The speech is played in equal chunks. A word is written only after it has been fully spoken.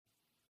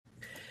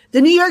The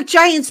New York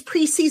Giants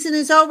preseason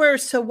is over,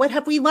 so what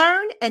have we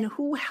learned and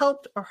who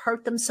helped or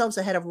hurt themselves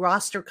ahead of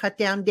roster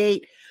cutdown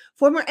date?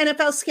 Former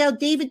NFL scout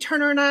David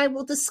Turner and I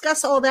will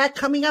discuss all that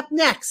coming up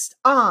next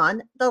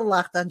on the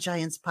Locked On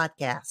Giants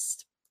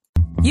podcast.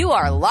 You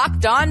are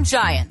Locked On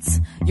Giants,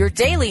 your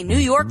daily New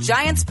York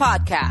Giants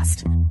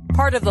podcast,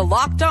 part of the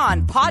Locked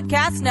On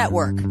Podcast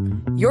Network,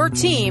 your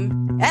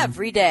team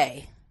every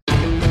day.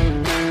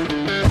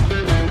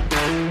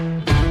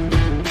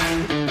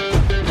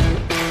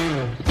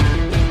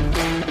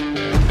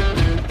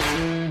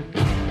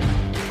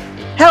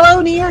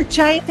 Hello, New York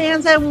Giant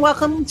fans, and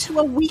welcome to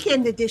a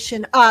weekend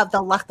edition of the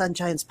Locked On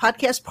Giants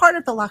podcast, part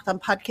of the Locked On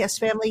Podcast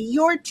family,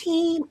 your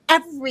team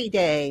every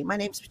day. My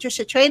name is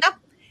Patricia Traina,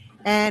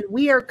 and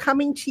we are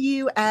coming to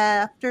you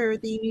after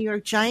the New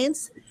York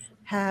Giants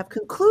have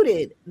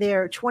concluded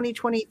their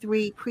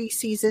 2023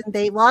 preseason.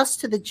 They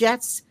lost to the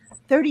Jets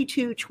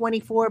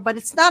 32-24, but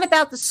it's not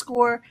about the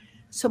score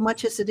so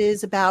much as it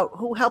is about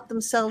who helped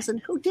themselves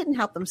and who didn't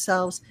help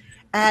themselves,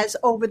 as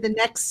over the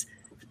next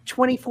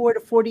 24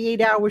 to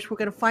 48 hours, we're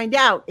going to find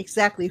out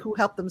exactly who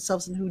helped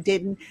themselves and who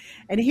didn't.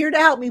 And here to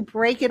help me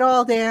break it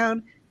all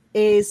down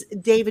is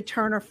David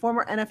Turner,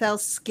 former NFL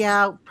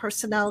scout,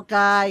 personnel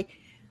guy.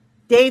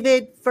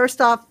 David,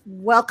 first off,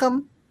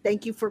 welcome.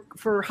 Thank you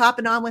for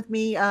hopping on with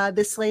me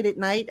this late at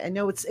night. I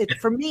know it's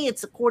for me,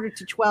 it's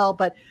 11:45,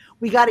 but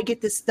we got to get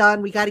this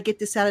done. We got to get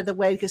this out of the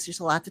way because there's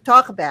a lot to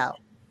talk about.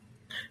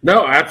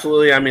 No,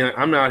 absolutely. I mean,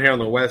 I'm out here on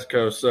the West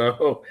Coast,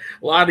 so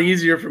a lot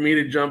easier for me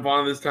to jump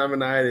on this time of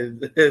night.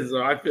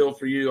 So I feel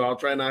for you. I'll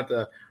try not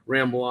to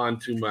ramble on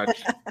too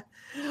much.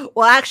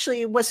 Well, actually,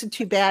 it wasn't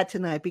too bad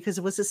tonight because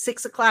it was a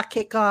 6 o'clock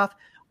kickoff.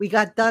 We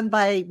got done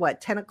by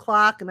 10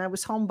 o'clock, and I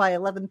was home by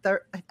 11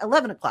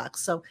 o'clock.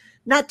 So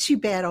not too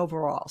bad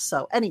overall.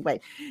 So anyway,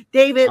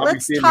 David,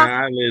 let's talk.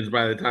 My eyelids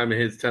by the time it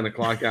hits 10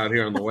 o'clock out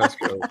here on the West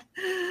Coast.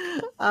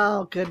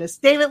 Oh goodness,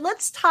 David,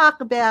 let's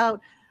talk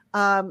about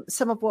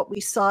some of what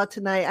we saw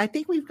tonight. I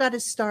think we've got to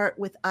start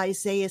with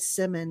Isaiah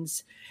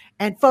Simmons.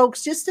 And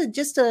folks, just an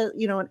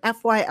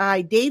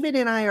FYI, David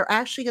and I are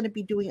actually going to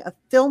be doing a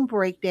film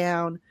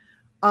breakdown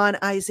on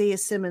Isaiah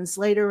Simmons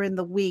later in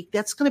the week.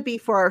 That's going to be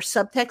for our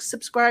Subtext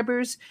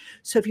subscribers.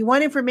 So if you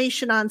want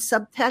information on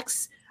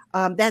Subtext,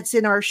 that's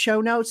in our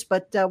show notes,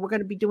 but we're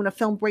going to be doing a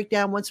film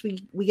breakdown once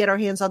we get our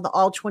hands on the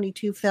all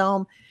 22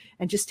 film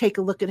and just take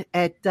a look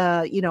at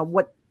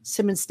what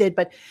Simmons did.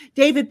 But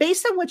David,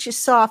 based on what you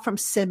saw from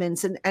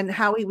Simmons and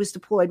how he was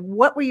deployed,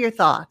 what were your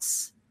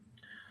thoughts?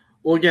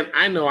 Well, again,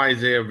 I know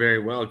Isaiah very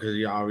well because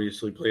he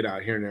obviously played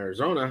out here in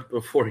Arizona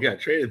before he got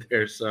traded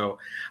there. So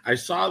I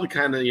saw the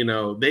kind of,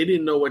 they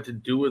didn't know what to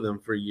do with him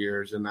for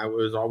years. And I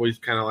was always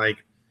kind of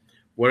like,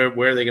 where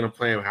are they going to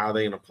play him? How are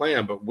they going to play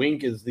him? But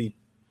Wink's the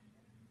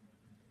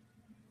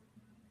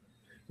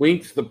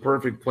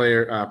perfect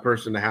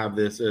person to have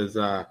this as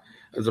a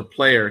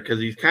player, because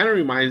he kind of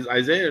reminds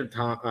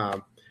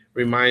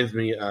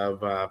me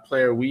of a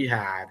player we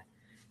had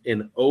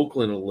in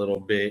Oakland a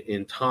little bit,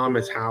 in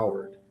Thomas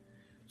Howard.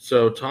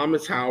 So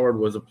Thomas Howard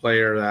was a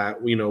player that,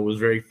 was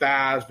very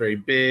fast, very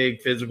big,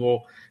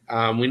 physical.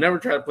 We never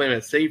tried to play him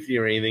at safety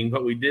or anything,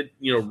 but we did,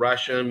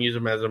 rush him, use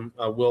him as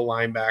a will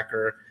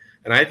linebacker.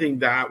 And I think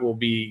that will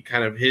be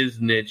kind of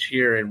his niche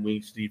here in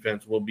Wink's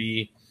defense, will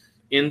be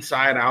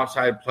inside,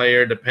 outside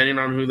player, depending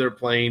on who they're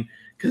playing,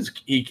 because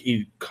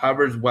he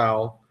covers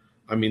well.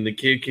 I mean, the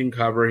kid can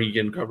cover. He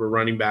can cover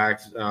running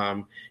backs.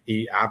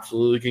 He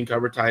absolutely can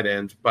cover tight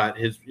ends. But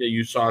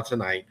you saw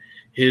tonight,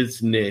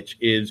 his niche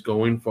is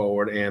going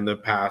forward and the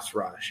pass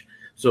rush.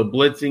 So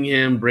blitzing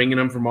him, bringing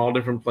him from all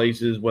different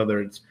places,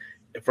 whether it's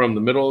from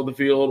the middle of the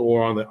field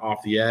or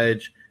off the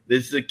edge.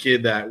 This is a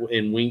kid that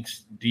in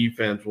Wink's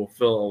defense will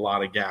fill a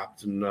lot of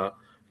gaps. And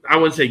I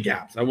wouldn't say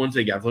gaps. Let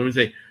me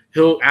say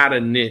he'll add a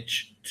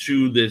niche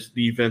to this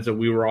defense that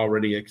we were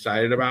already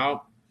excited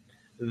about,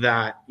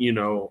 that,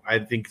 I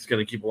think is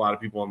going to keep a lot of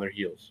people on their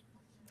heels.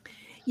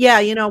 Yeah,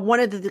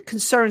 one of the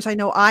concerns I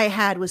know I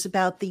had was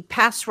about the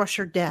pass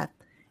rusher depth.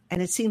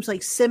 And it seems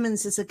like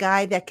Simmons is a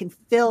guy that can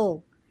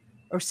fill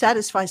or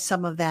satisfy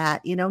some of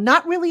that,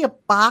 not really a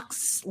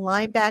box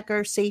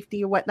linebacker,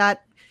 safety or whatnot,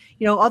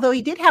 although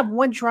he did have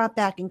one drop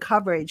back in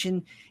coverage.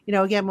 And,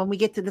 again, when we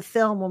get to the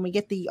film, when we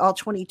get the all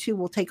 22,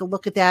 we'll take a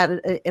look at that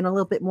in a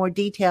little bit more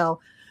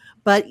detail.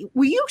 But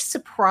were you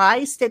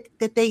surprised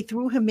that they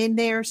threw him in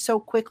there so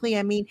quickly?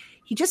 I mean,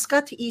 he just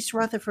got to East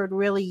Rutherford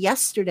really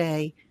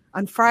yesterday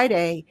on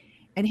Friday,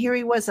 and here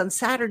he was on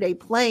Saturday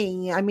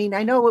playing. I mean,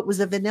 I know it was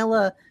a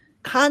vanilla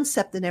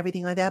concept and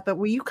everything like that, but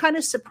were you kind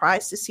of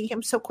surprised to see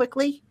him so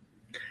quickly?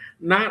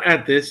 Not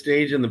at this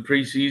stage in the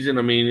preseason.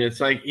 I mean, it's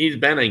like he's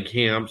been in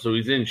camp, so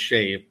he's in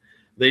shape.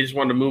 They just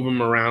wanted to move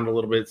him around a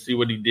little bit, see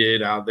what he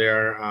did out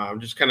there,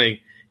 just kind of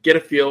get a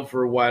feel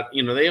for what,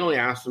 they only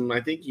asked him,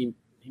 I think he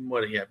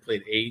had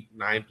played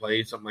 8-9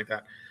 plays, something like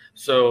that.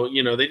 So,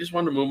 they just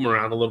wanted to move him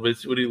around a little bit,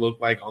 see what he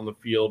looked like on the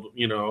field,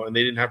 and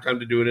they didn't have time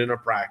to do it in a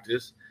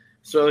practice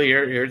So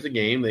here's the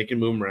game. They can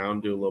move him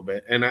around, do a little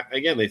bit. And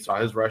again, they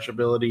saw his rush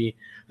ability.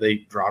 They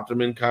dropped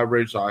him in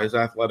coverage, saw his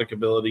athletic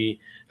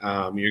ability.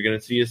 You're going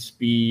to see his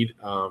speed.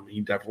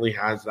 He definitely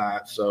has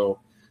that. So,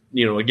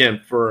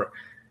 again, for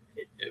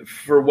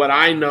what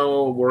I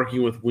know,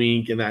 working with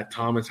Wink and that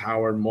Thomas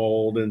Howard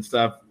mold and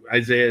stuff,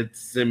 Isaiah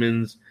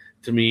Simmons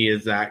to me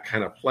is that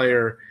kind of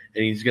player,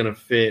 and he's going to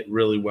fit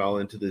really well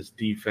into this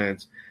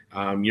defense.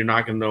 You're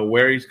not going to know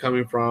where he's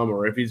coming from,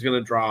 or if he's going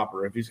to drop,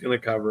 or if he's going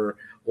to cover,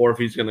 or if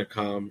he's going to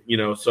come.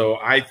 So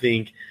I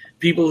think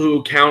people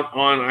who count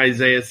on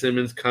Isaiah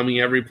Simmons coming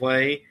every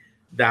play,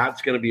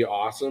 that's going to be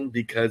awesome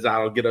because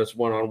that'll get us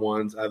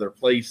one-on-ones other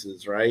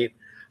places, right?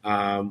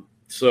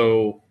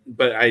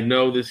 But I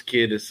know this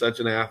kid is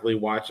such an athlete.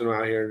 Watching him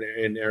out here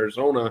in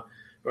Arizona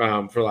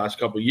for the last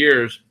couple of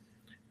years,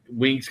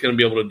 Wink's going to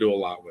be able to do a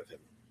lot with him.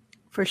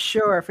 For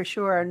sure.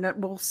 And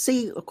we'll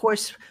see, of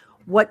course,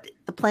 what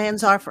the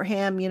plans are for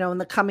him, in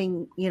the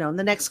coming, in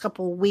the next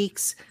couple of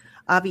weeks.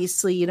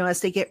 Obviously,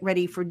 as they get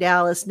ready for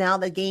Dallas, now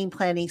the game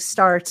planning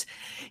starts.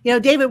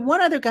 David,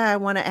 one other guy I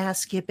want to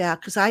ask you about,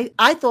 because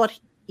I thought,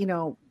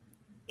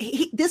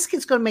 this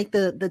kid's going to make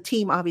the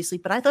team, obviously,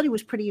 but I thought he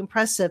was pretty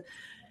impressive.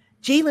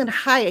 Jalin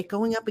Hyatt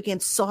going up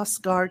against Sauce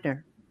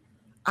Gardner.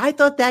 I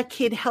thought that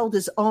kid held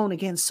his own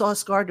against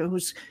Sauce Gardner,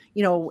 who's,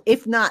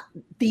 if not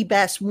the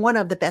best, one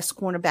of the best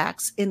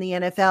cornerbacks in the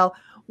NFL.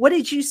 What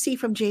did you see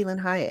from Jalin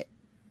Hyatt?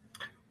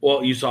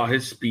 Well, you saw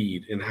his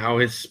speed and how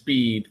his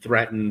speed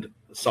threatened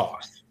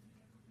Sauce.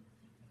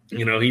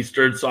 He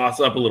stirred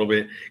Sauce up a little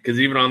bit because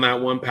even on that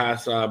one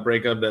pass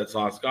breakup that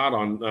Sauce got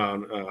on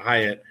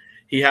Hyatt,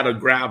 he had to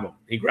grab him.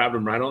 He grabbed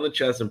him right on the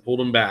chest and pulled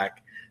him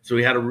back. So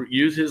he had to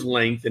use his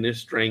length and his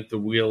strength to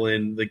wheel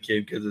in the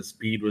kid because his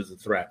speed was a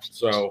threat.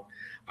 So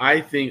I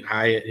think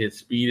Hyatt, his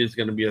speed is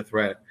going to be a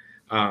threat.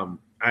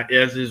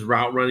 As his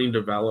route running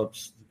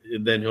develops,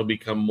 then he'll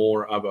become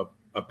more of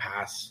a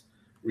pass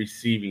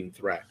receiving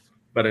threat.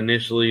 But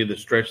initially, the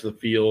stretch the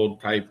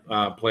field type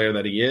player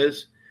that he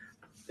is,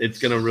 it's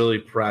going to really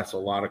press a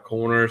lot of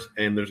corners,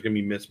 and there's going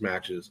to be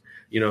mismatches.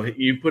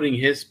 You putting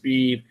his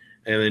speed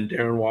and then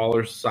Darren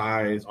Waller's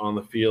size on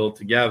the field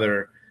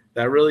together,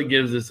 that really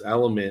gives this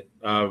element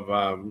of,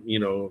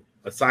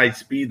 a size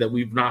speed that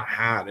we've not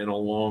had in a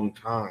long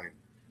time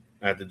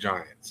at the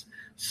Giants.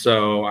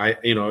 So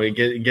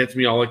it gets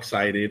me all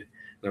excited,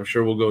 and I'm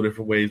sure we'll go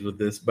different ways with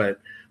this.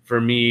 But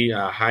for me,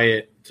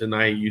 Hyatt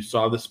tonight, you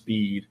saw the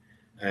speed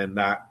and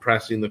that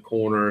pressing the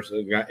corners,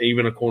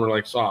 even a corner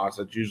like Sauce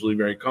that's usually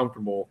very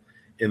comfortable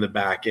in the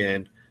back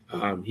end.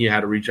 He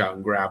had to reach out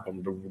and grab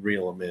him to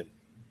reel him in.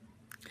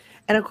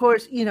 And of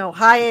course,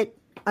 Hyatt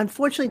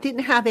unfortunately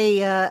didn't have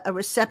a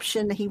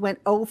reception. He went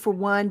 0 for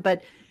 1,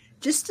 but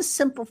just a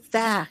simple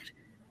fact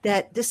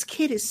that this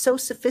kid is so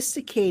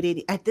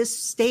sophisticated at this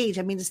stage.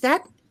 I mean, is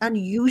that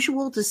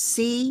unusual to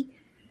see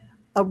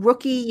a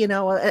rookie,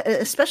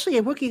 especially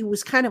a rookie who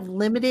was kind of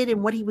limited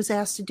in what he was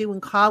asked to do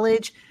in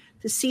college,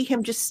 to see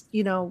him just,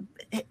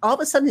 all of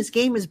a sudden his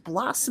game is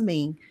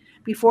blossoming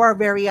before our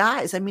very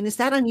eyes. I mean, is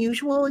that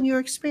unusual in your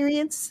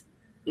experience?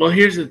 Well,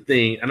 here's the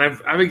thing, and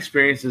I've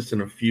experienced this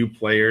in a few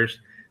players.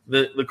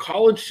 The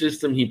college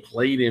system he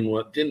played in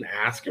didn't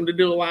ask him to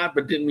do a lot,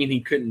 but didn't mean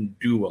he couldn't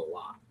do a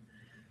lot.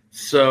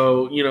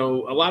 So,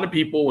 a lot of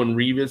people when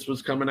Revis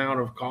was coming out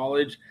of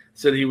college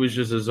said he was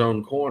just a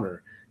zone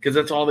corner because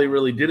that's all they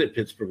really did at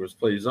Pittsburgh was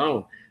play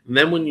zone. And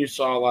then when you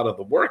saw a lot of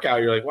the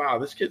workout, you're like, wow,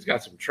 this kid's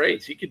got some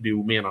traits. He could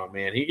do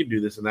man-on-man. He could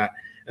do this and that.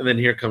 And then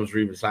here comes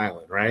Revis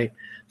Island, right?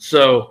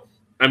 So,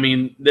 I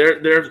mean,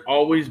 there's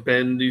always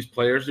been these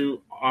players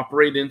who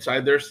operate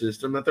inside their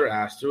system that they're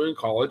asked to in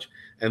college,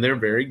 and they're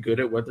very good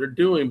at what they're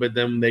doing, but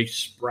then they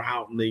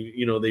sprout and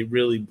they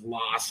really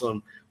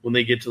blossom when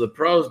they get to the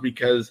pros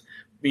because,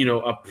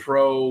 a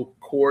pro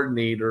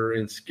coordinator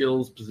and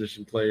skills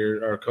position player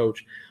or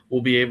coach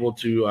will be able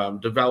to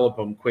develop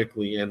them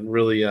quickly and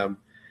really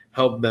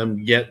help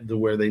them get to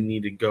where they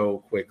need to go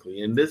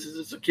quickly. And this is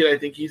just a kid, I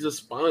think he's a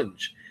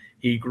sponge.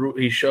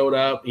 He showed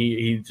up.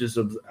 He just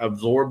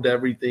absorbed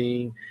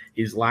everything.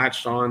 He's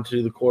latched on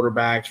to the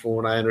quarterbacks, from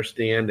what I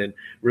understand, and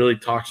really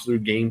talks through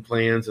game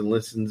plans and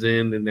listens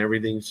in and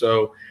everything.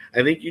 So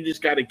I think you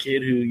just got a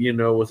kid who,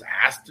 was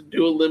asked to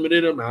do a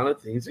limited amount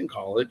of things in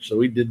college.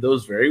 So he did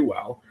those very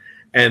well.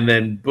 And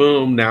then,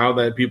 boom, now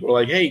that people are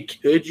like, hey,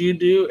 could you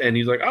do? And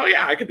he's like, oh,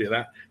 yeah, I could do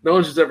that. No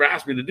one's just ever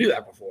asked me to do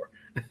that before,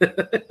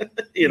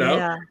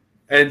 Yeah.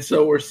 And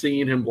so we're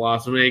seeing him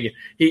blossom again.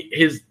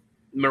 His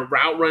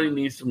route running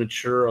needs to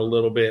mature a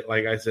little bit.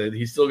 Like I said,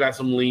 he's still got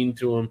some lean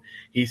to him.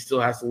 He still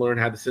has to learn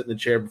how to sit in the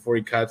chair before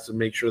he cuts and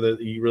make sure that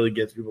he really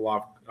gets people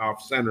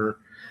off center.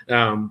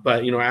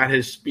 But, at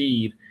his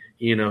speed,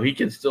 he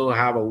can still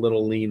have a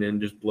little lean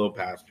and just blow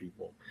past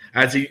people.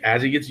 As he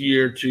gets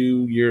year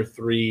 2, year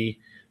 3,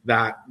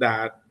 that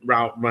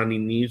route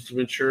running needs to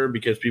mature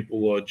because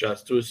people will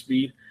adjust to his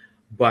speed.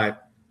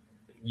 But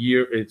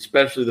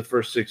especially the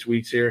first 6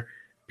 weeks here,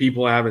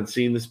 people haven't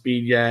seen the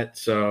speed yet.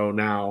 So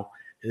now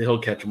he'll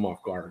catch them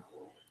off guard.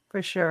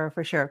 For sure.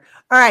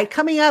 All right.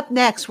 Coming up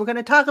next, we're going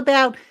to talk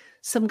about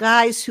some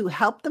guys who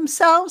help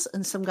themselves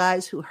and some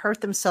guys who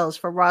hurt themselves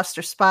for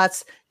roster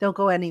spots. Don't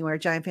go anywhere.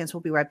 Giant fans,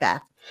 we'll be right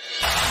back.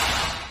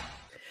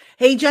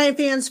 Hey, Giant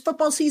fans,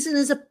 football season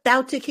is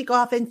about to kick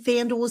off, and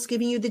FanDuel is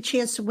giving you the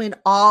chance to win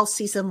all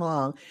season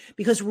long.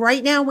 Because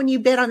right now, when you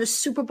bet on a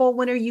Super Bowl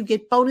winner, you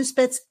get bonus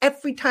bets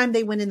every time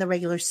they win in the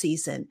regular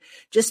season.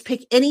 Just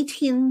pick any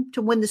team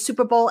to win the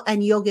Super Bowl,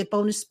 and you'll get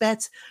bonus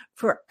bets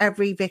for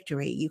every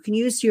victory. You can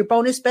use your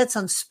bonus bets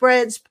on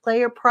spreads,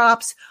 player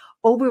props,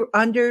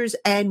 over-unders,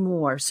 and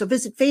more. So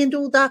visit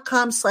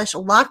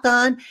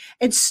FanDuel.com/lockedon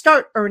and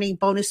start earning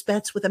bonus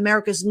bets with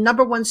America's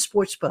 #1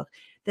 sportsbook.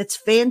 That's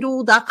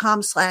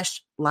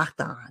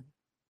FanDuel.com/lockedon.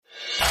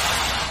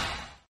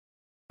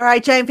 All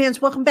right, Giant fans,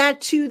 welcome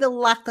back to the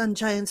Locked On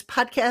Giants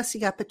podcast.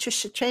 You got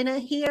Patricia Traina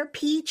here,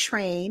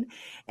 P-Train,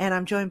 and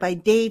I'm joined by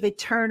David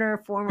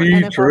Turner, former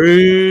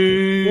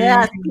P-Train.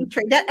 Yeah,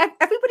 P-Train.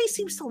 Everybody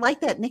seems to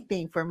like that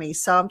nickname for me,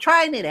 so I'm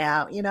trying it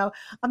out. You know,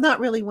 I'm not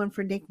really one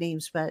for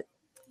nicknames, but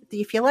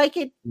if you like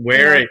it,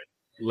 wear it.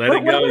 Let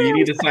it go. You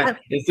need to say,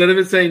 instead of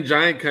it saying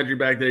Giant Country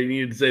back there, you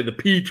need to say the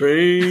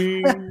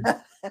P-Train.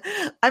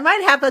 I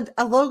might have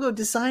a logo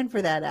design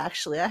for that.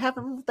 Actually, I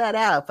haven't moved that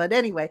out, but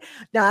anyway,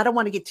 no, I don't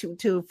want to get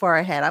too far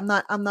ahead. I'm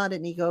not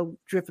an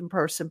ego-driven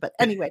person, but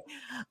anyway,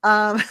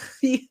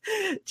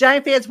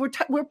 Giant fans,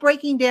 we're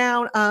breaking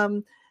down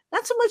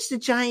not so much the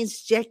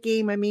Giants Jet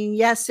game. I mean,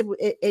 yes,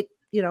 it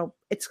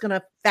it's going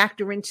to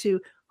factor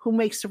into who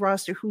makes the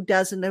roster, who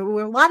doesn't. There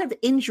were a lot of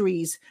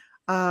injuries,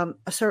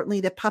 certainly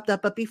that popped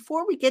up. But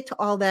before we get to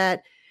all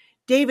that,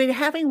 David,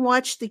 having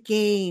watched the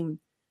game,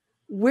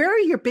 where are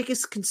your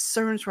biggest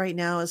concerns right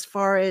now as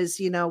far as,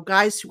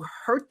 guys who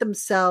hurt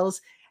themselves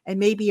and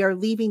maybe are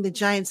leaving the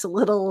Giants a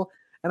little,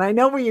 and I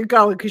know where you're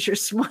going because you're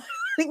smiling.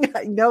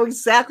 I know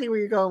exactly where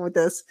you're going with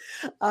this.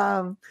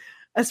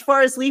 As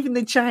far as leaving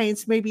the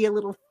Giants maybe a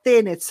little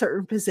thin at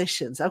certain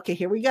positions. Okay,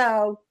 here we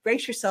go.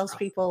 Brace yourselves,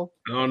 people.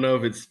 I don't know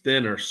if it's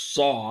thin or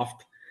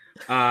soft.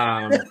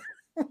 The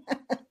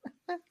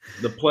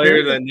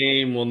player that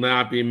name will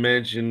not be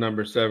mentioned,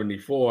 number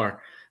 74.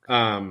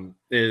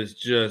 Is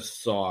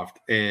just soft.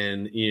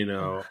 And,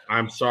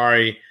 I'm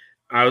sorry.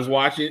 I was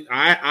watching.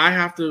 I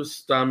have to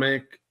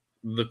stomach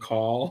the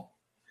call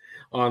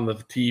on the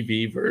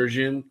TV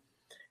version.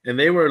 And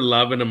they were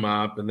loving him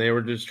up. And they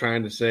were just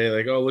trying to say,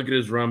 like, oh, look at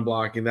his run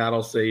blocking.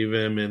 That'll save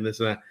him. And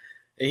this and that.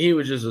 And he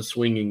was just a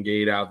swinging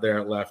gate out there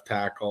at left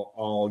tackle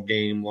all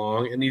game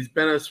long. And he's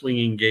been a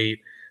swinging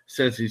gate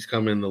since he's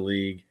come in the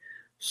league.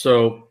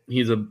 So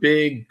he's a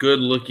big,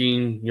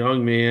 good-looking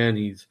young man.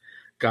 He's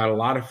got a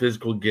lot of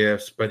physical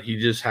gifts, but he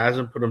just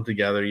hasn't put them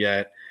together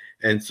yet.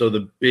 And so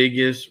the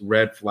biggest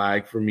red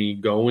flag for me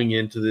going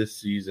into this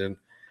season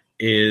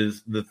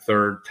is the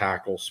third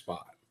tackle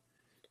spot.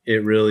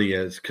 It really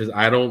is, because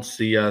I don't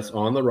see us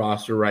on the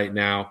roster right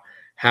now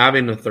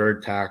having a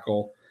third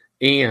tackle,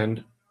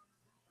 and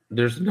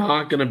there's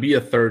not going to be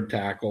a third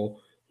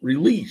tackle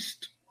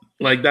released.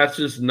 Like, that's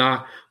just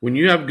not – when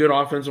you have good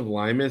offensive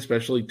linemen,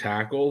 especially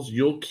tackles,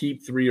 you'll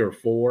keep 3 or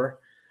 4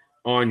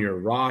 on your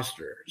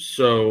roster.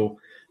 So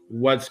 –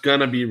 what's going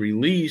to be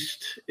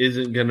released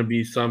isn't going to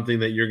be something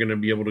that you're going to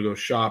be able to go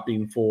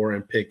shopping for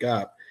and pick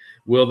up.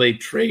 Will they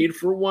trade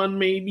for one?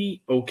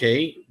 Maybe.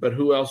 Okay. But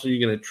who else are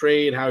you going to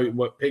trade?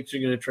 What picks are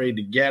you going to trade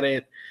to get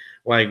it?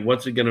 Like,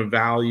 what's it going to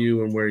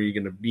value and where are you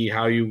going to be?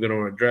 How are you going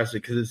to address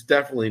it? Because it's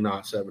definitely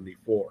not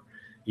 74.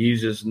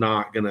 He's just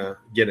not going to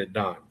get it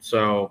done.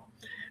 So,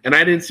 and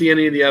I didn't see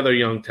any of the other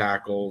young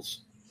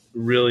tackles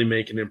really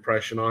make an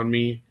impression on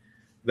me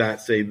that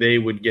say they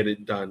would get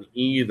it done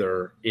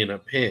either in a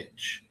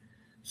pinch.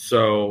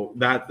 So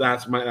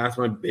that's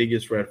my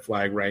biggest red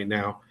flag right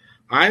now.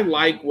 I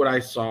like what I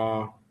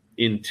saw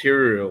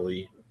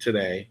interiorly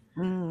today.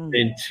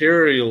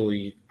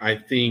 Interiorly, I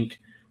think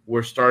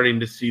we're starting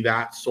to see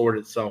that sort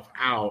itself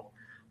out.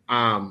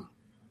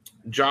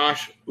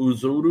 Josh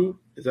Ezeudu,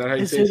 is that how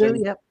you say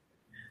it? Yep.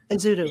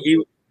 Ezeudu.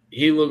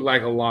 He looked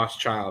like a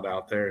lost child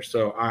out there.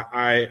 So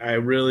I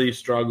really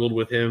struggled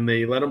with him.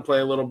 They let him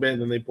play a little bit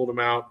and then they pulled him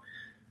out.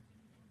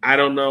 I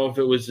don't know if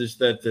it was just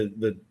that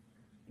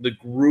the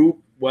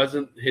group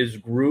wasn't his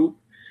group,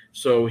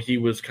 so he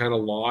was kind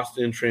of lost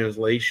in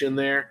translation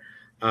there.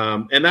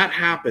 And that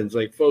happens.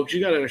 Like, folks,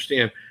 you got to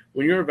understand,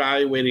 when you're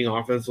evaluating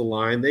offensive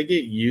line, they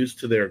get used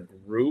to their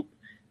group,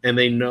 and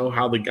they know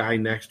how the guy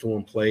next to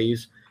him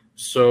plays.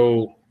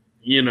 So,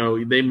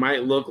 they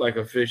might look like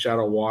a fish out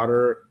of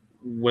water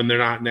when they're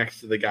not next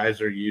to the guys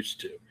they're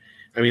used to.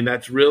 I mean,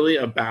 that's really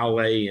a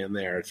ballet in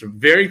there. It's a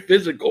very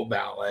physical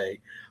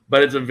ballet,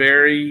 but it's a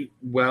very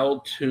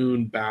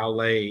well-tuned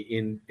ballet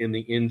in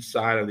the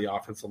inside of the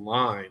offensive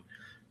line.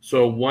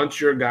 So once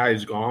your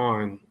guy's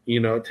gone,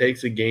 it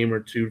takes a game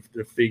or two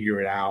to figure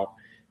it out,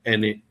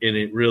 and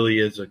it really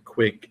is a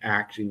quick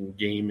action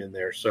game in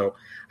there. So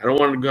I don't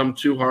want to come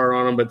too hard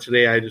on him, but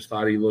today I just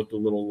thought he looked a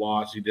little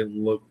lost. He didn't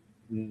look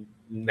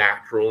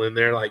natural in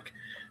there. Like,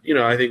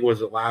 I think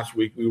was it last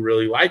week we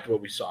really liked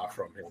what we saw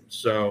from him.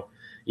 So,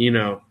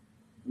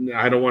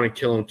 I don't want to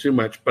kill him too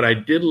much, but I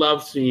did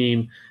love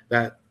seeing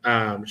that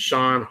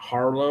Sean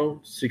Harlow,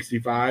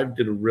 65,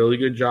 did a really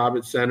good job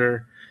at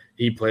center.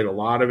 He played a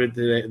lot of it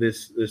today,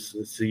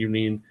 this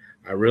evening.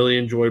 I really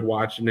enjoyed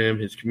watching him.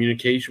 His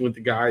communication with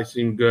the guys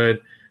seemed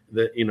good.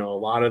 A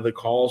lot of the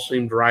calls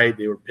seemed right.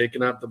 They were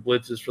picking up the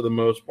blitzes for the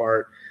most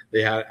part.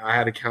 I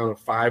had a count of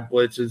 5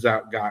 blitzes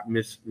that got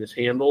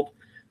mishandled,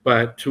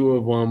 but 2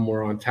 of them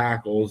were on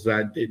tackles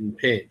that didn't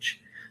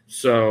pinch.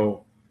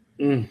 So,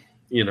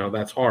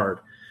 that's hard.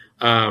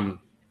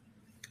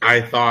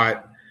 I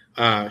thought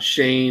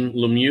Shane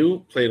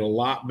Lemieux played a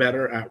lot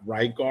better at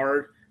right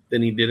guard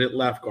than he did at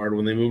left guard.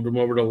 When they moved him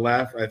over to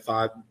left, I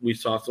thought we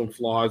saw some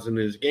flaws in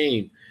his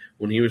game.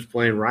 When he was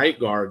playing right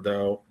guard,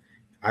 though,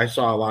 I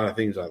saw a lot of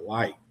things I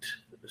liked.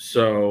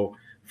 So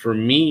for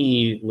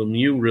me,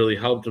 Lemieux really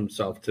helped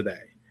himself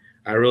today.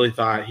 I really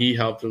thought he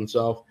helped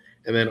himself.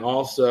 And then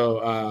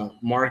also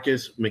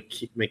Marcus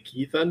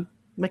McKeithen,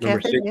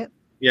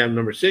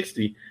 number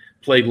 60,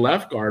 played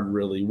left guard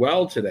really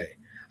well today.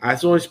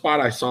 That's the only spot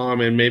I saw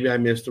him, and maybe I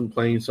missed him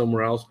playing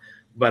somewhere else.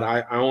 But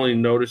I only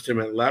noticed him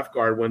at left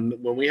guard.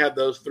 When we had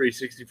those 3,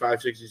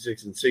 65,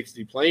 66, and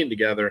 60 playing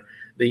together,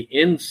 the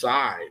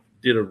inside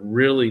did a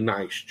really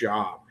nice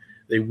job.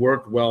 They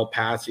worked well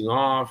passing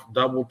off,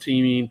 double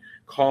teaming,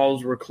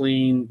 calls were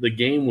clean. The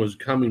game was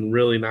coming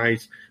really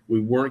nice.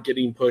 We weren't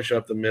getting push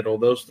up the middle.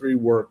 Those 3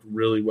 worked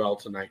really well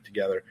tonight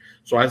together.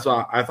 So I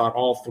thought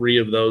all 3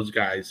 of those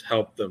guys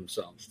helped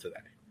themselves today.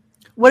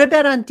 What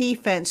about on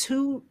defense?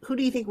 Who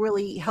do you think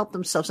really helped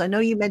themselves? I know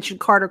you mentioned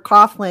Carter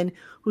Coughlin,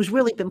 who's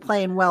really been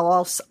playing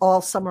well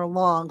all summer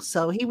long.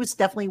 So he was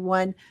definitely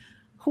one.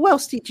 Who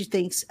else did you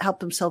think helped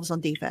themselves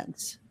on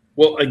defense?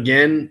 Well,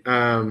 again,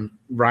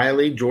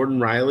 Jordan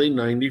Riley,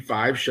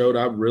 95, showed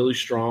up really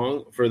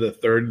strong for the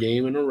 3rd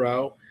game in a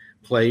row.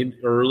 Played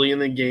early in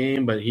the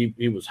game, but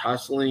he was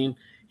hustling.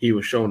 He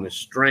was showing his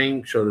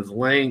strength, showed his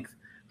length.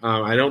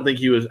 I don't think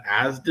he was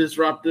as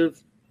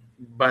disruptive,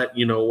 but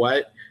you know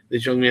what?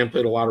 This young man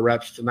played a lot of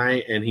reps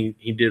tonight, and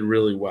he did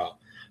really well.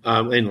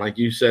 And like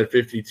you said,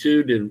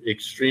 52 did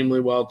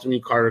extremely well to me.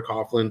 Carter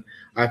Coughlin,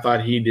 I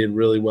thought he did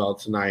really well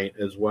tonight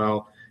as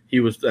well. He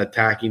was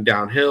attacking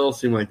downhill.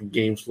 Seemed like the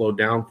game slowed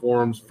down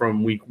for him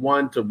from week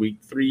 1 to week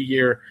 3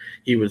 here.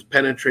 He was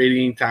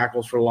penetrating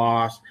tackles for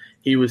loss.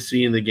 He was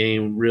seeing the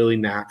game really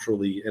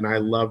naturally, and I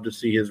love to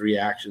see his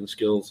reaction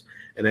skills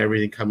and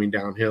everything coming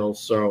downhill.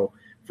 So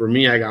for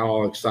me, I got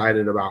all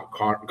excited about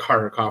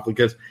Carter Coughlin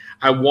because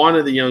I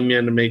wanted the young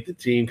man to make the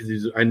team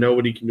because I know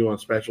what he can do on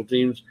special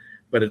teams,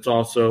 but it's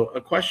also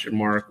a question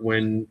mark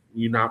when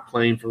you're not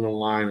playing from the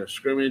line of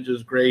scrimmage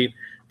is great.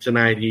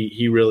 Tonight,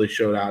 he really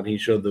showed out. He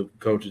showed the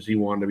coaches he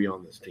wanted to be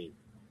on this team.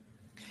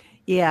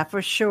 Yeah,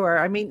 for sure.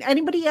 I mean,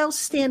 anybody else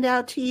stand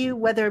out to you,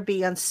 whether it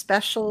be on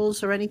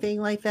specials or anything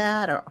like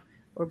that,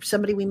 or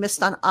somebody we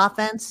missed on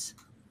offense?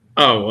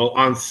 Oh, well,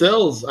 on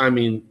Sills,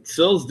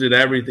 Sills did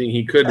everything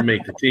he could to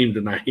make the team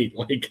tonight.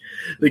 Like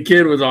the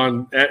kid was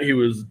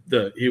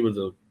he was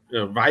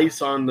a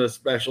vice on the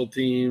special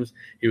teams.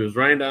 He was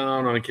running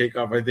down on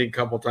kickoff, I think, a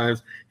couple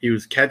times. He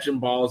was catching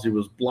balls. He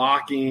was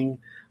blocking,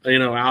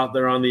 out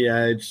there on the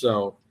edge.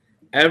 So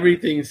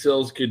everything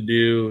Sills could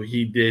do,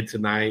 he did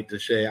tonight to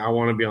say, I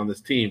want to be on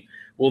this team.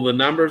 Will the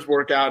numbers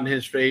work out in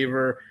his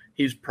favor?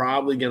 He's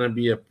probably going to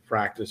be a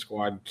practice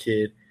squad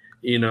kid,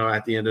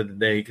 at the end of the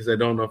day, because I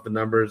don't know if the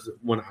numbers,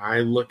 when I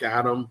look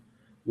at them,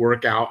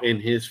 work out in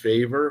his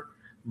favor.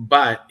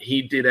 But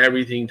he did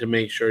everything to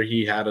make sure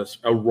he had a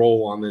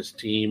role on this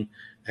team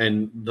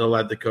and to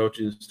let the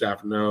coaching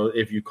staff know,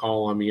 if you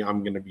call on me,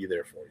 I'm going to be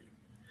there for you.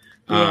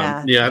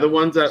 Yeah. The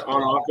ones that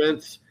on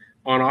offense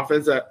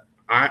that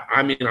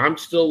I'm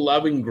still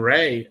loving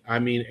Gray.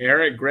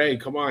 Eric Gray,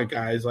 come on,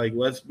 guys. Like,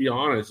 let's be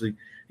honest. The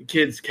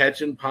kid's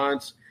catching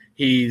punts.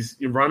 He's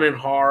running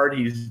hard.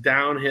 He's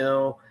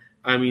downhill.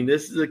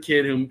 This is a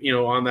kid who,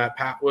 on that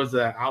was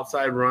the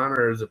outside run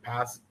or is a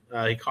pass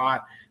he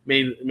caught,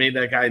 made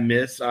that guy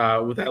miss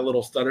with that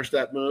little stutter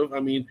step move.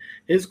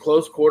 His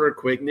close quarter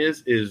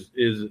quickness is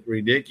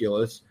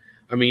ridiculous.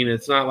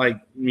 It's not like,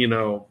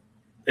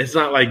 it's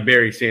not like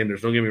Barry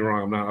Sanders. Don't get me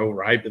wrong. I'm not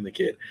overhyping the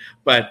kid.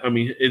 But,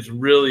 it's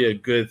really a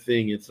good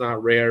thing. It's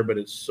not rare, but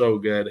it's so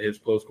good, his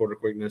close quarter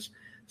quickness.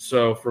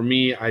 So, for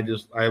me, I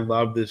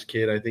love this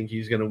kid. I think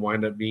he's going to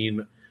wind up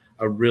being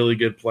a really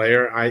good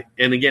player.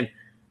 And, again,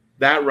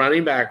 that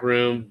running back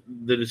room,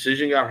 the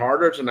decision got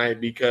harder tonight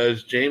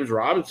because James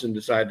Robinson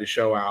decided to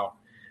show out.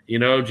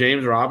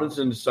 James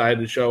Robinson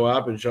decided to show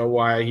up and show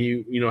why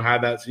he,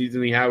 had that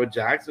season he had with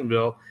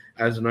Jacksonville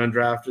as an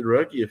undrafted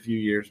rookie a few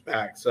years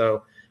back.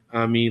 So,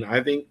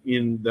 I think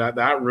in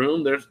that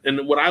room,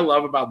 and what I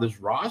love about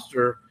this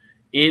roster,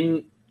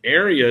 in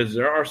areas,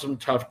 there are some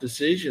tough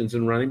decisions,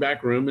 and running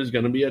back room is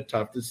going to be a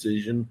tough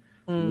decision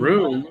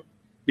room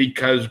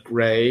because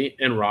Gray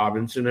and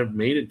Robinson have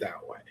made it that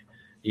way.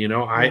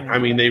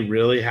 They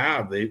really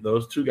have.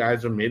 Those two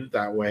guys have made it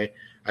that way.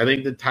 I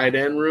think the tight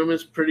end room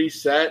is pretty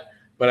set,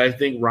 but I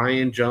think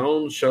Ryan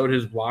Jones showed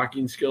his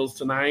blocking skills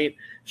tonight,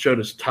 showed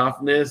his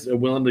toughness, and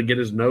willing to get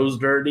his nose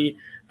dirty.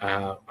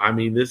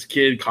 This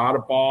kid caught a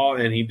ball,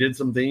 and he did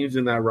some things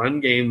in that run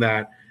game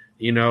that,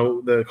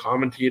 The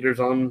commentators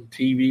on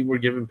TV were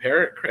giving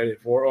Parrott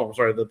credit for. Oh,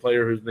 sorry, the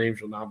player whose name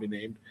shall not be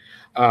named,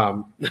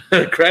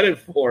 credit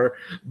for.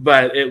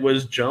 But it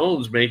was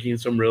Jones making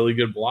some really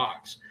good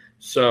blocks.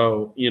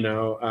 So,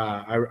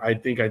 I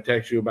think I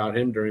texted you about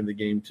him during the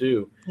game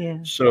too. Yeah.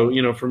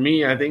 So, for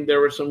me, I think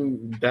there were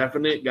some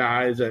definite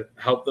guys that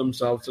helped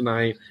themselves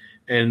tonight.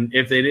 And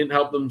if they didn't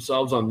help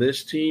themselves on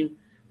this team,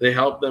 they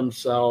helped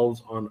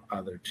themselves on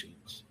other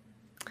teams.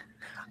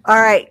 All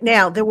right.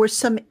 Now, there were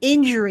some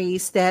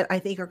injuries that I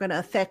think are going to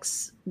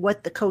affect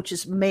what the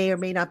coaches may or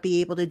may not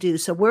be able to do.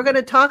 So we're going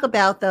to talk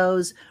about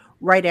those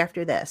right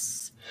after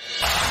this.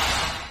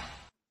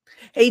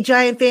 Hey,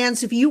 Giant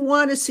fans, if you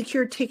want to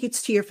secure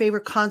tickets to your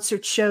favorite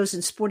concerts, shows,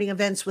 and sporting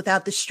events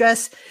without the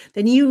stress,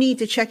 then you need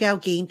to check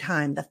out Game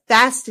Time, the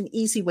fast and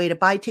easy way to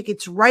buy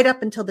tickets right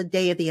up until the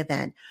day of the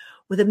event.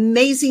 With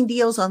amazing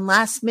deals on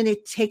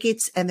last-minute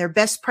tickets and their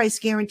best price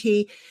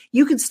guarantee,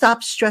 you can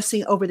stop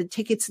stressing over the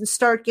tickets and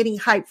start getting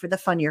hyped for the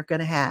fun you're going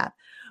to have.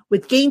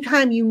 With Game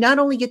Time, you not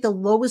only get the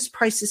lowest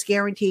prices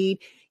guaranteed,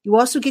 you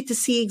also get to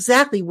see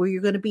exactly where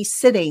you're going to be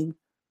sitting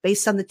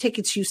based on the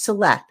tickets you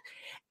select.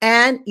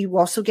 And you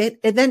also get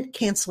event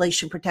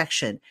cancellation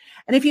protection.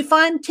 And if you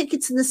find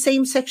tickets in the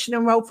same section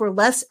and row for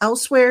less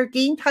elsewhere,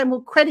 Game Time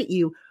will credit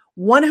you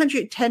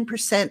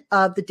 110%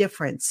 of the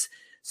difference.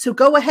 So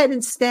go ahead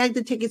and snag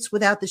the tickets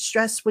without the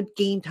stress with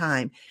Game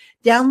Time.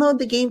 Download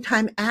the Game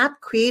Time app,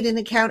 create an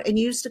account, and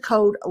use the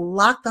code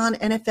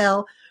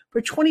LOCKEDONNFL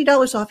for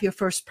 $20 off your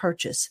first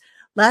purchase.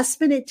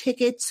 Last-minute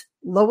tickets,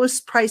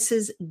 lowest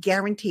prices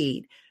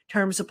guaranteed.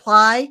 Terms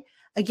apply.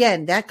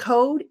 Again, that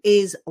code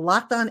is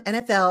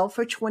LOCKEDONNFL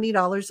for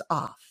 $20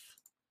 off.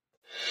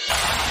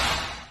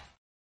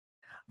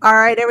 All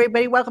right,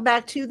 everybody, welcome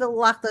back to the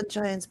Locked On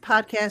Giants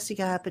podcast. You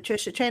got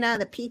Patricia Traina on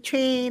the P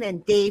train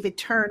and David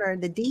Turner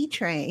on the D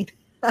train.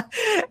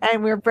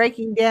 And we're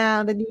breaking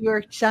down the New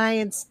York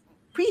Giants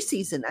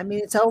preseason. I mean,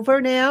 it's over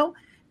now.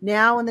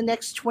 Now in the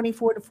next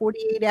 24 to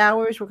 48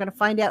 hours, we're going to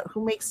find out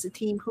who makes the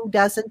team, who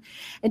doesn't.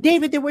 And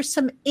David, there were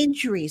some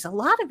injuries, a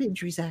lot of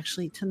injuries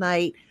actually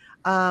tonight,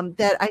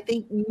 that I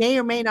think may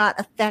or may not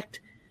affect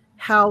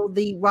how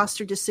the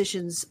roster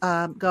decisions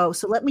go.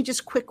 So let me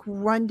just quick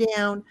run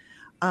down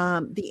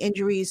the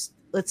injuries.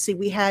 Let's see.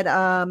 We had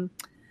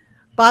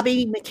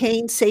Bobby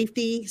McCain,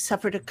 safety,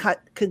 suffered a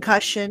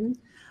concussion.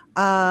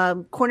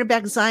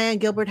 Cornerback Zion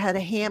Gilbert had a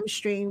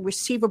hamstring.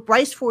 Receiver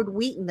Bryce Ford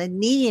Wheaton, a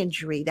knee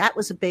injury. That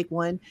was a big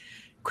one.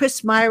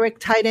 Chris Myrick,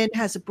 tight end,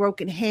 has a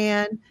broken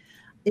hand.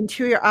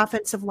 Interior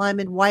offensive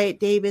lineman Wyatt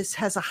Davis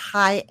has a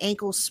high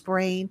ankle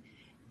sprain.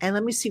 And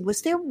let me see,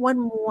 was there one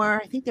more?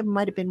 I think there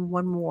might have been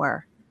one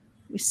more.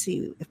 Let me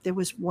see if there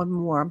was one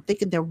more. I'm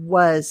thinking there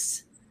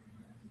was.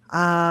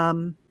 Let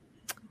me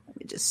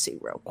just see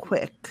real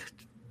quick.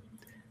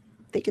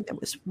 I'm thinking there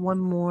was one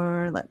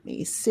more. Let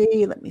me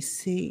see. Or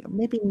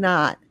maybe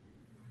not.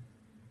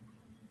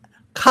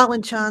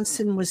 Colin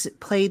Johnson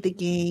played the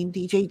game.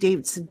 DJ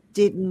Davidson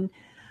didn't.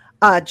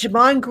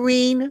 Jamon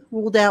Green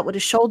ruled out with a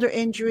shoulder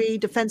injury.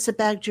 Defensive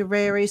back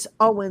Javarius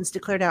Owens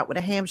declared out with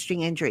a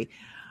hamstring injury.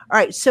 All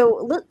right,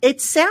 so look,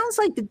 it sounds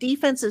like the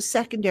defensive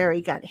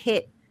secondary got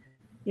hit.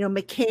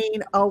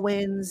 McCain,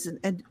 Owens,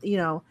 and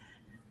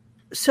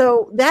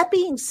So that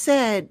being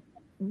said,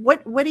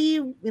 what do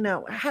you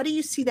how do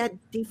you see that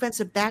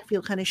defensive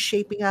backfield kind of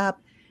shaping up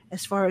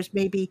as far as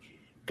maybe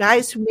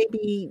guys who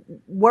maybe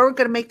weren't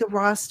going to make the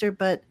roster,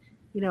 but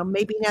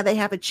maybe now they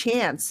have a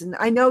chance? And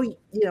I know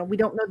we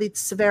don't know the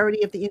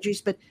severity of the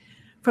injuries, but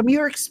from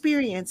your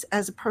experience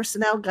as a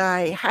personnel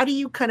guy, how do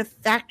you kind of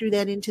factor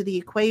that into the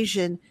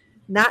equation,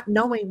 not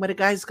knowing what a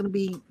guy's going to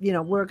be,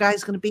 where a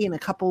guy's going to be in a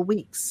couple of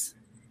weeks?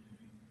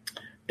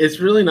 It's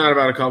really not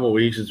about a couple of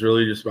weeks. It's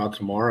really just about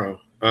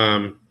tomorrow.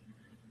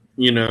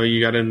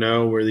 You got to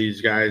know where these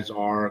guys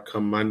are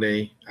come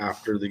Monday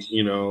after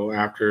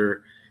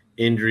after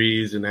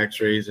injuries and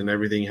x-rays and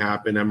everything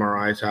happen.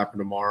 MRIs happen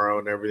tomorrow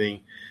and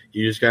everything.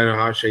 You just got to know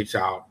how it shakes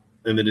out.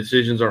 And the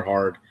decisions are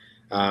hard.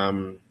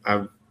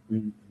 I've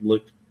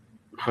looked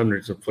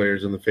hundreds of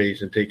players in the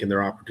face and taken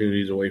their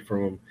opportunities away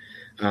from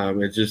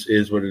them. It just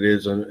is what it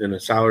is in a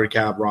salary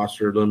cap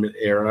roster limit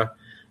era.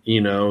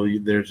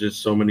 There's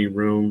just so many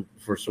room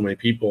for so many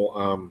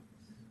people.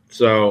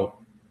 So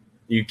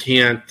you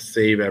can't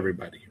save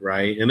everybody,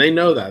 right? And they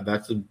know that.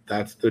 That's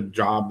the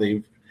job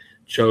they've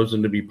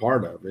chosen to be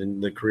part of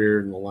and the career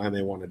and the line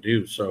they want to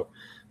do. So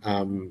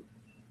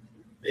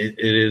it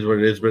is what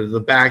it is. But at the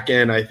back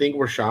end, I think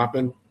we're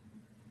shopping.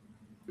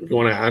 If you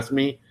want to ask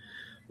me,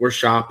 we're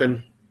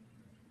shopping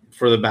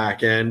for the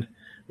back end.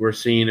 We're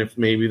seeing if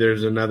maybe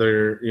there's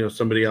another,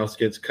 somebody else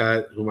gets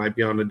cut who might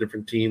be on a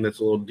different team that's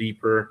a little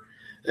deeper,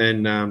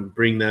 and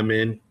bring them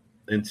in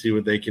and see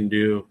what they can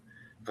do.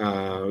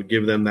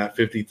 Give them that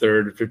 53rd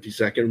or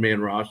 52nd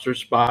man roster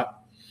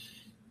spot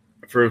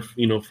for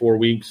 4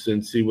 weeks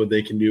and see what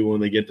they can do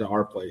when they get to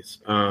our place.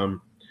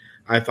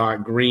 I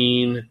thought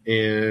Green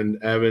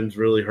and Evans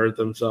really hurt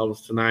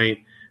themselves tonight.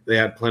 They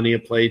had plenty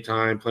of play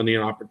time, plenty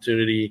of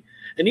opportunity.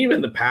 And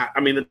even the pass,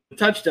 the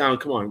touchdown,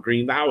 come on,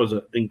 Green, that was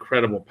an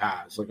incredible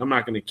pass. Like, I'm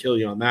not going to kill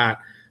you on that.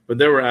 But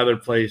there were other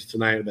plays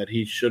tonight that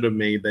he should have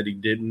made that he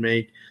didn't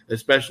make,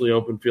 especially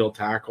open field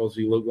tackles.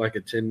 He looked like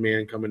a tin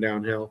man coming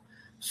downhill.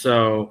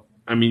 So,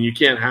 I mean, you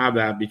can't have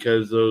that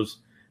because those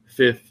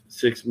fifth,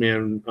 sixth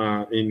man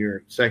in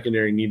your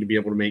secondary need to be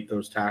able to make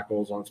those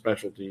tackles on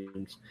special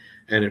teams.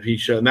 And if he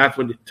should, and that's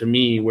what, to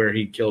me, where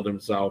he killed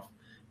himself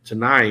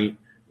tonight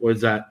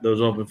was that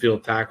those open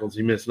field tackles,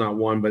 he missed not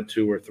one, but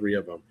two or three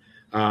of them.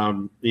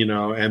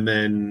 And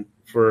then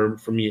for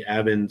me,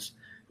 Evans,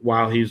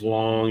 while he's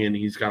long and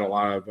he's got a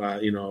lot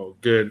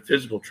of, good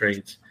physical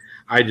traits,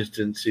 I just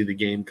didn't see the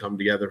game come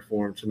together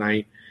for him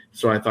tonight.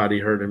 So I thought he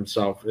hurt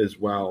himself as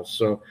well.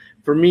 So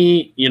for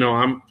me,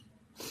 I'm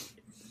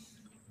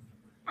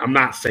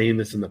not saying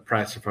this in the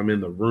press if I'm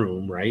in the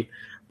room, right?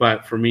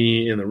 But for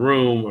me in the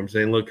room, I'm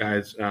saying, look,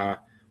 guys,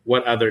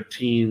 what other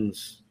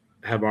teams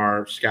have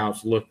our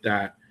scouts looked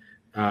at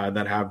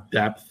that have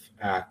depth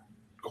at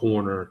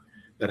corner,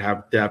 that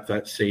have depth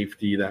at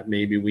safety, that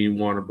maybe we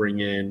want to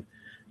bring in,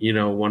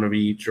 one of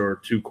each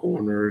or two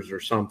corners or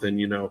something,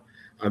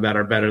 that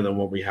are better than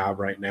what we have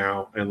right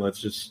now. And let's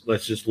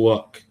just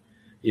look.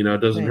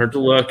 It doesn't hurt to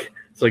look.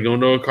 It's like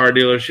going to a car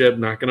dealership,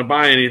 not going to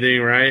buy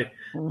anything, right?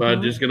 Mm-hmm.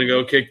 But just going to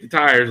go kick the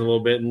tires a little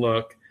bit and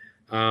look.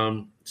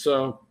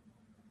 So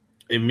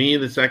in me,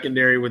 the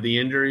secondary with the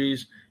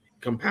injuries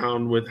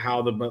compound with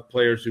how the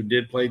players who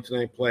did play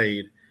tonight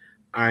played,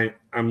 I'm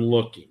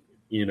looking,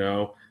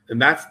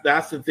 and that's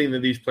the thing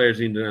that these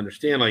players need to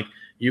understand. Like,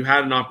 you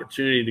had an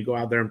opportunity to go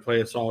out there and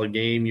play a solid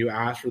game. You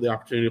asked for the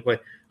opportunity to play.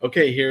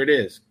 Okay, here it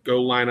is.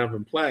 Go line up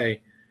and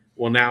play.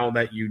 Well, now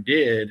that you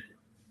did,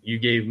 you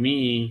gave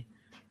me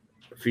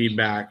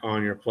feedback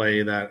on your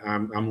play that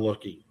I'm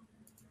looking.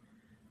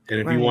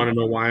 And if you want to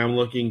know why I'm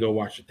looking, go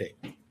watch the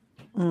tape.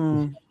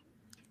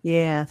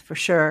 Yeah, for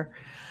sure.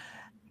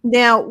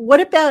 Now,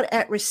 what about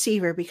at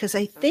receiver? Because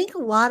I think a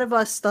lot of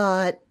us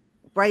thought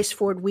Bryce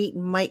Ford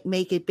Wheaton might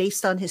make it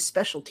based on his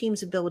special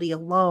teams ability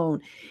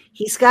alone.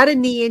 He's got a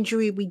knee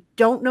injury. We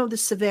don't know the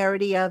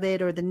severity of it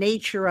or the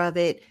nature of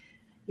it.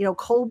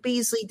 Cole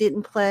Beasley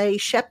didn't play.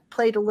 Shep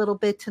played a little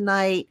bit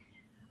tonight.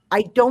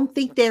 I don't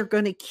think they're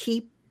going to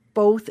keep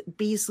both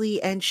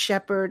Beasley and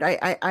Shepard.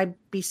 I'd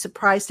be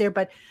surprised there.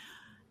 But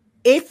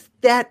if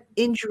that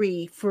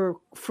injury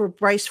for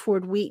Bryce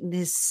Ford Wheaton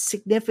is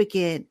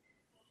significant,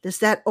 does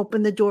that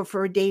open the door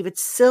for a David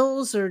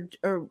Sills or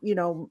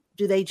do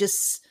they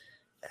just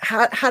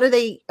how do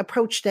they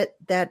approach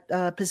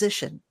that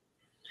position?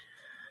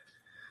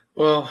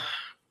 Well,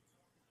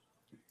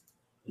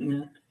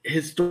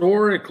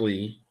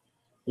 historically,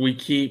 we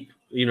keep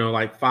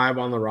like 5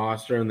 on the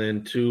roster and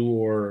then 2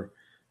 or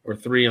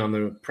 3 on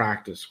the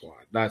practice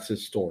squad. That's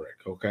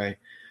historic. Okay.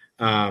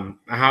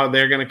 How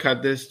they're going to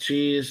cut this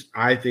cheese,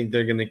 I think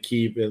they're going to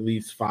keep at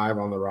least 5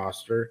 on the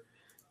roster,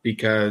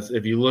 because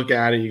if you look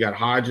at it, you got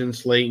Hodgins,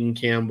 Slayton,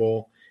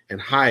 Campbell,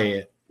 and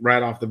Hyatt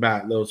right off the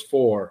bat. Those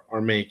 4 are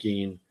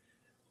making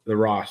the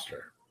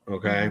roster.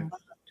 Okay. Mm-hmm.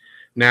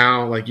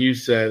 Now, like you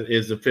said,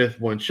 is the 5th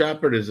one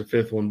Shepard? Is the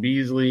 5th one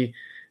Beasley?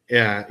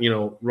 Yeah.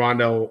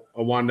 Wan'Dale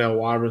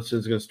Robinson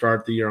is going to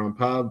start the year on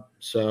PUB.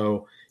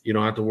 So you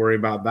don't have to worry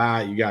about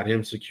that. You got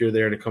him secure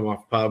there to come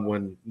off PUB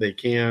when they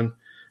can.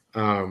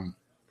 And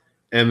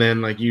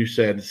then, like you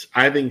said,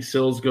 I think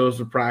Sills goes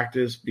to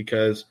practice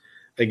because,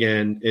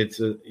 again,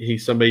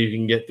 he's somebody you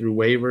can get through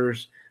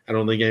waivers. I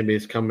don't think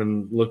anybody's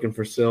coming looking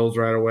for Sills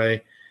right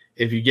away.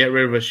 If you get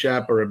rid of a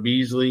Shep or a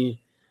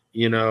Beasley,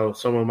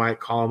 someone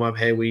might call him up.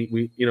 Hey,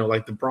 we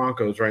like the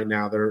Broncos right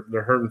now, they're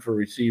hurting for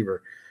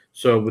receiver.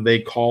 So would they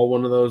call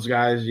one of those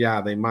guys?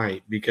 Yeah, they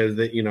might, because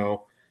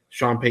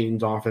Sean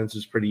Payton's offense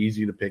is pretty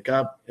easy to pick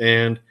up,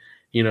 and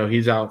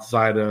he's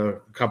outside a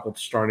couple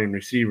starting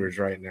receivers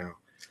right now.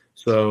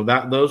 So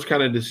those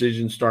kind of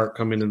decisions start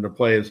coming into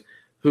play: is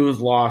who's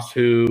lost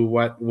who,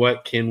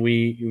 what can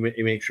we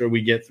make sure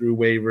we get through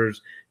waivers,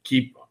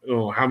 keep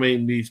how many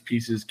of these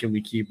pieces can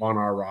we keep on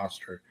our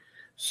roster.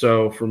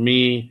 So for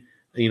me,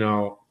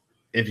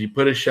 if you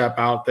put a Shep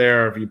out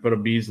there, if you put a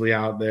Beasley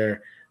out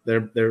there,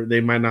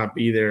 they might not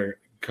be there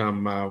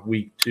come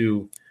week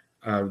 2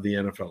 of the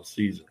NFL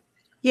season.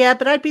 Yeah,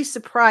 but I'd be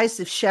surprised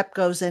if Shep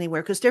goes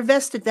anywhere, because they're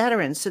vested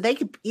veterans, so they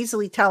could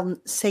easily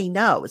say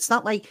no. It's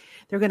not like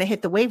they're going to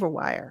hit the waiver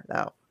wire,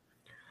 though.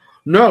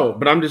 No,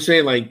 but I'm just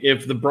saying, like,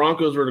 if the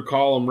Broncos were to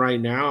call him right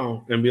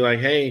now and be like,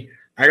 hey,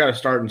 I got a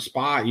starting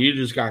spot, you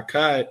just got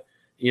cut,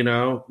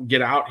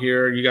 get out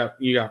here.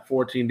 You got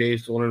 14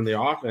 days to learn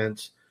the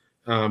offense.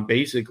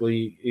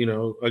 Basically,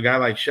 a guy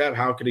like Shep,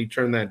 how could he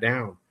turn that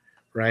down,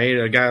 right?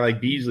 A guy like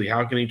Beasley,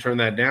 how can he turn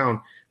that down?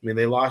 I mean,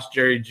 they lost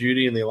Jerry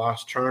Jeudy and they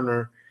lost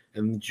Turner,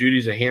 and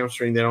Judy's a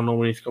hamstring. They don't know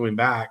when he's coming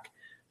back.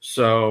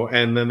 So,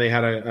 and then they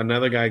had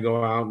another guy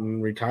go out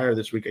and retire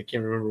this week. I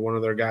can't remember. One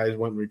of their guys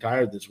went and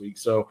retired this week.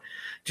 So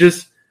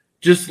just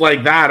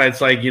like that,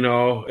 it's like,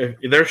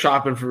 if they're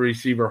shopping for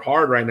receiver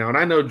hard right now. And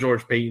I know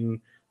George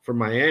Payton from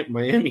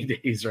Miami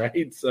days,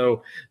 right?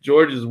 So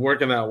George is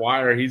working that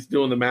wire. He's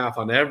doing the math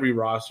on every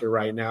roster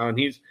right now. And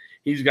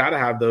he's got to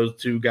have those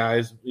 2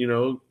 guys,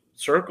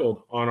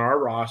 circled on our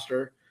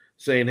roster.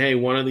 saying, hey,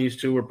 one of these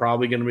two are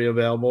probably going to be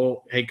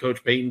available. Hey,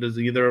 Coach Payton, does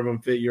either of them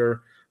fit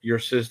your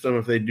system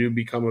if they do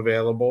become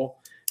available?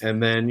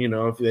 And then,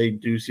 if they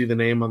do see the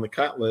name on the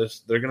cut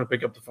list, they're going to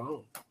pick up the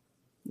phone.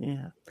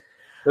 Yeah.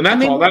 And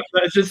that's all.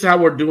 That's just how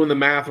we're doing the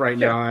math right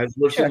now. As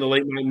we're seeing the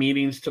late night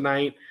meetings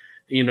tonight,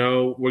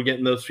 we're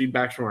getting those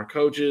feedbacks from our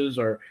coaches,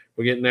 or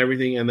we're getting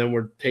everything, and then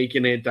we're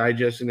taking it,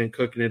 digesting it,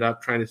 cooking it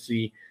up, trying to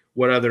see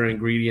what other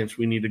ingredients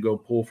we need to go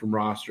pull from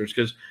rosters,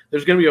 because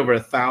there's going to be over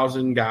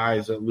 1,000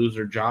 guys that lose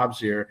their jobs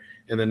here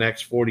in the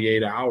next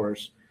 48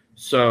 hours.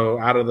 So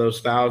out of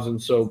those 1,000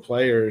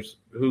 players,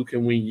 who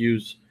can we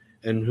use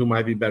and who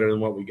might be better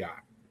than what we got?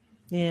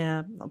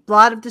 Yeah, a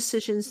lot of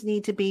decisions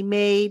need to be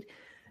made.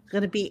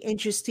 Going to be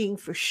interesting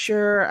for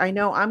sure. I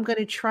know I'm going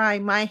to try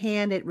my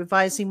hand at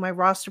revising my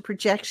roster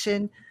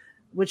projection,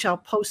 which I'll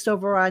post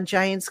over on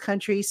Giants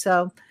Country.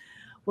 So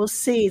we'll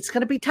see. It's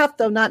going to be tough,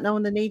 though, not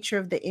knowing the nature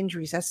of the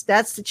injuries.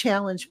 That's the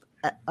challenge.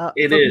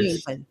 It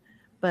is.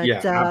 But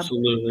yeah,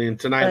 absolutely. And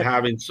tonight,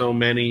 having so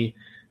many,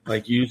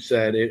 like you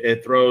said,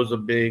 it throws a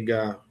big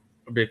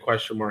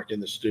question mark in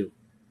the stew.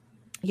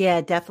 Yeah,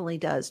 it definitely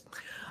does.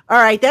 All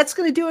right, that's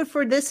going to do it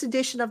for this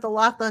edition of the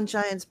Locked On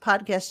Giants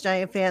podcast,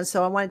 Giant fans.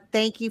 So I want to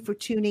thank you for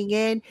tuning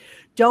in.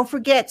 Don't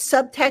forget,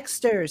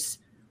 subtexters,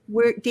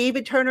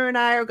 David Turner and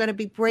I are going to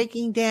be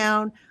breaking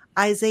down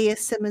Isaiah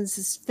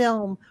Simmons'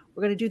 film.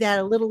 We're going to do that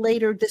a little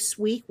later this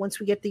week once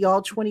we get the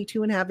all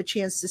 22 and have a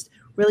chance to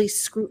really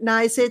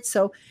scrutinize it.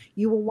 So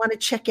you will want to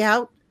check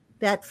out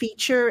that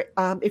feature.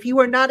 If you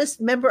are not a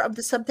member of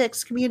the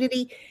Subtext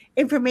community,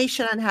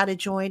 information on how to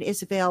join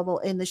is available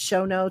in the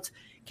show notes.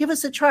 Give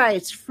us a try.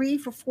 It's free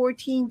for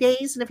 14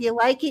 days. And if you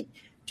like it,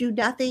 do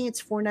nothing.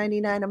 It's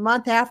 $4.99 a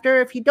month after.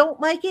 If you don't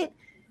like it,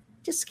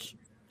 just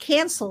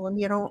cancel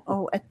and you don't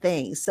owe a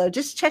thing. So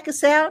just check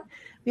us out.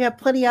 We have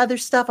plenty of other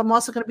stuff. I'm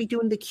also going to be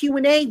doing the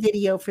Q&A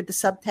video for the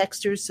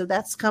subtexters. So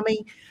that's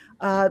coming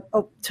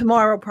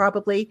tomorrow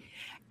probably.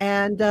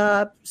 And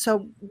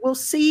so we'll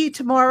see you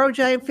tomorrow,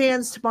 Giant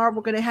fans. Tomorrow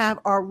we're going to have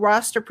our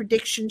roster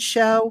prediction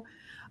show.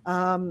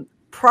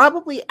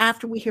 Probably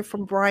after we hear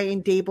from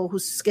Brian Dable,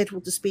 who's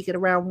scheduled to speak at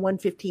around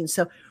 1:15.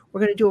 So we're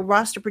going to do a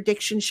roster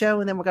prediction show,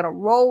 and then we're going to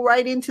roll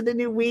right into the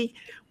new week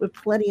with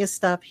plenty of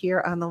stuff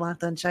here on the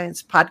Locked On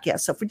Giants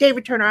podcast. So for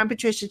David Turner, I'm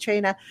Patricia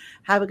Traina.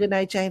 Have a good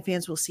night, Giant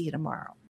fans. We'll see you tomorrow.